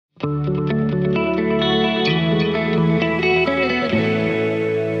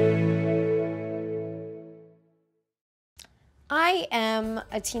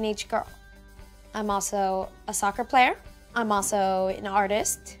a teenage girl. I'm also a soccer player. I'm also an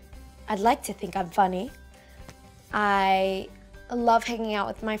artist. I'd like to think I'm funny. I love hanging out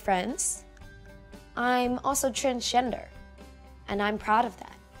with my friends. I'm also transgender, and I'm proud of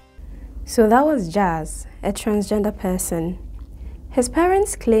that. So that was Jazz, a transgender person. His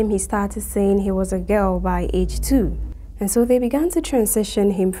parents claim he started saying he was a girl by age 2, and so they began to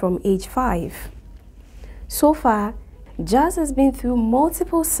transition him from age 5. So far, Jazz has been through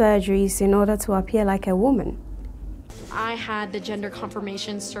multiple surgeries in order to appear like a woman. I had the gender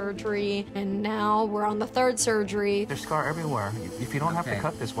confirmation surgery, and now we're on the 3rd surgery. There's scar everywhere. If you don't have to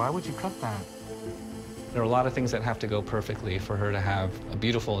cut this, why would you cut that? There are a lot of things that have to go perfectly for her to have a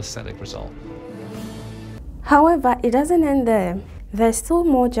beautiful aesthetic result. However, it doesn't end there. There's still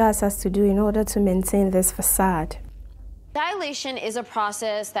more Jazz has to do in order to maintain this facade. Dilation is a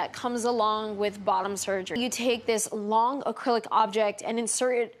process that comes along with bottom surgery. You take this long acrylic object and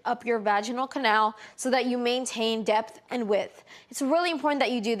insert it up your vaginal canal so that you maintain depth and width. It's really important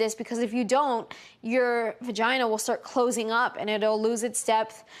that you do this because if you don't, your vagina will start closing up and it'll lose its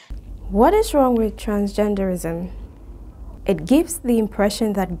depth. What is wrong with transgenderism? It gives the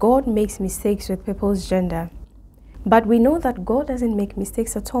impression that God makes mistakes with people's gender. But we know that God doesn't make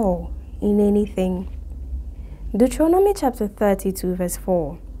mistakes at all in anything. Deuteronomy chapter 32 verse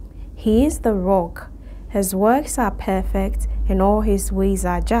 4. He is the rock, his works are perfect, and all his ways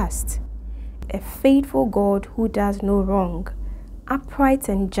are just. A faithful God who does no wrong, upright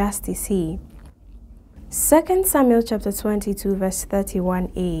and just is he. 2 Samuel chapter 22 verse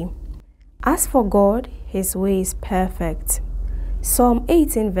 31a. As for God, his way is perfect. Psalm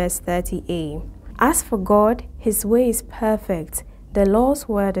 18 verse 30a. As for God, his way is perfect, the Lord's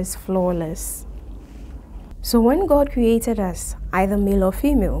word is flawless. So when God created us, either male or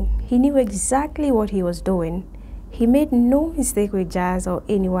female, he knew exactly what he was doing. He made no mistake with Jazz or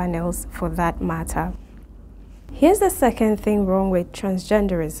anyone else for that matter. Here's the second thing wrong with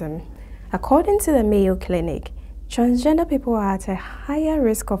transgenderism. According to the Mayo Clinic, transgender people are at a higher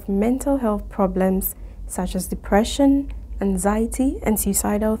risk of mental health problems such as depression, anxiety, and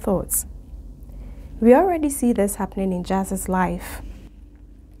suicidal thoughts. We already see this happening in Jazz's life.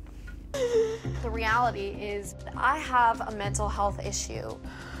 The reality is I have a mental health issue.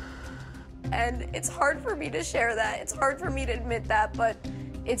 And it's hard for me to share that. It's hard for me to admit that, but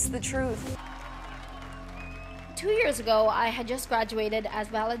it's the truth. 2 years ago, I had just graduated as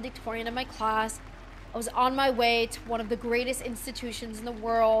valedictorian of my class. I was on my way to one of the greatest institutions in the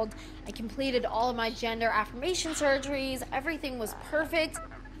world. I completed all of my gender affirmation surgeries. Everything was perfect.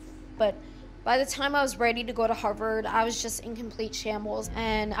 But by the time I was ready to go to Harvard, I was just in complete shambles,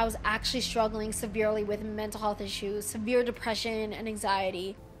 and I was actually struggling severely with mental health issues, severe depression and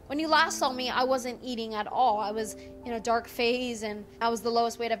anxiety. When you last saw me, I wasn't eating at all. I was in a dark phase, and I was the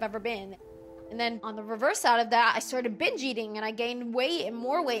lowest weight I've ever been. And then on the reverse side of that, I started binge eating, and I gained weight and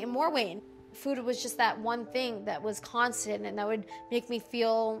more weight and more weight. Food was just that one thing that was constant, and that would make me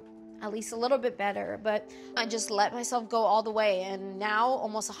feel at least a little bit better, but I just let myself go all the way, and now,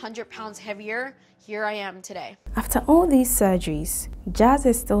 almost 100 pounds heavier, here I am today. After all these surgeries, Jazz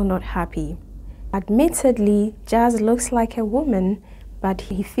is still not happy. Admittedly, Jazz looks like a woman, but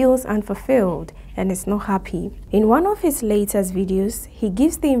he feels unfulfilled and is not happy. In one of his latest videos, he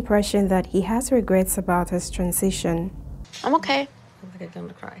gives the impression that he has regrets about his transition. I'm okay. I'm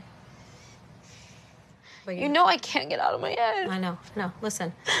gonna cry. But you know I can't get out of my head. I know. No,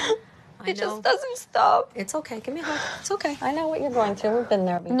 listen. It just doesn't stop. It's okay. Give me a hug. It's okay. I know what you're going through. We've been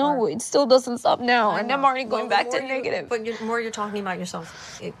there before. No, it still doesn't stop now. And I'm already going back to negative. But the more you're talking about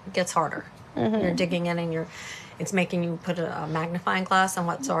yourself, it gets harder. You're digging in, and it's making you put a magnifying glass on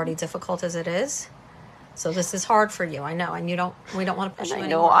what's already difficult as it is. So this is hard for you. I know. And we don't want to push you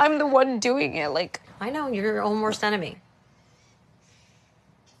anymore. I know. I'm the one doing it. I know. You're your own worst enemy.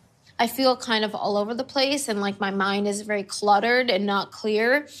 I feel kind of all over the place, and my mind is very cluttered and not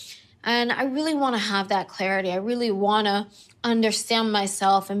clear. And I really want to have that clarity. I really want to understand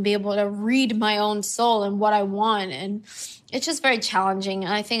myself and be able to read my own soul and what I want. And it's just very challenging.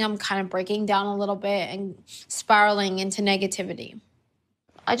 And I think I'm kind of breaking down a little bit and spiraling into negativity.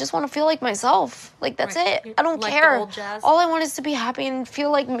 I just want to feel like myself. That's it. I don't care. All I want is to be happy and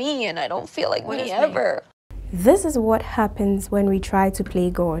feel like me, and I don't feel like me ever. This is what happens when we try to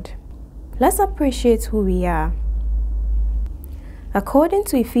play God. Let's appreciate who we are. According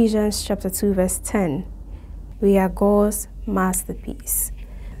to Ephesians chapter 2 verse 10, we are God's masterpiece.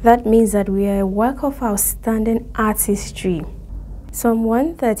 That means that we are a work of outstanding artistry. Psalm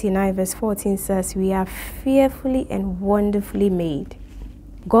 139 verse 14 says we are fearfully and wonderfully made.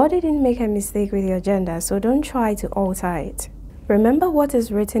 God didn't make a mistake with your gender, so don't try to alter it. Remember what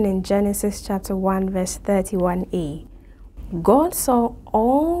is written in Genesis chapter 1 verse 31a. God saw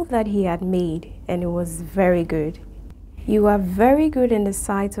all that he had made, and it was very good. You are very good in the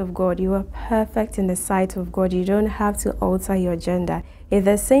sight of God. You are perfect in the sight of God. You don't have to alter your gender. If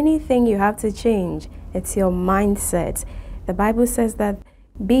there's anything you have to change, it's your mindset. The Bible says that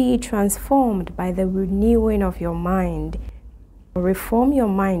be ye transformed by the renewing of your mind. Reform your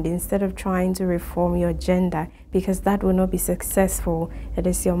mind instead of trying to reform your gender, because that will not be successful. It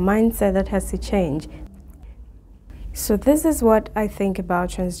is your mindset that has to change. So this is what I think about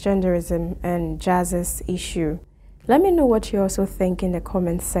transgenderism and Jazz's issue. Let me know what you also think in the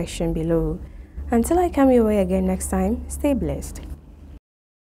comments section below. Until I come your way again next time, stay blessed.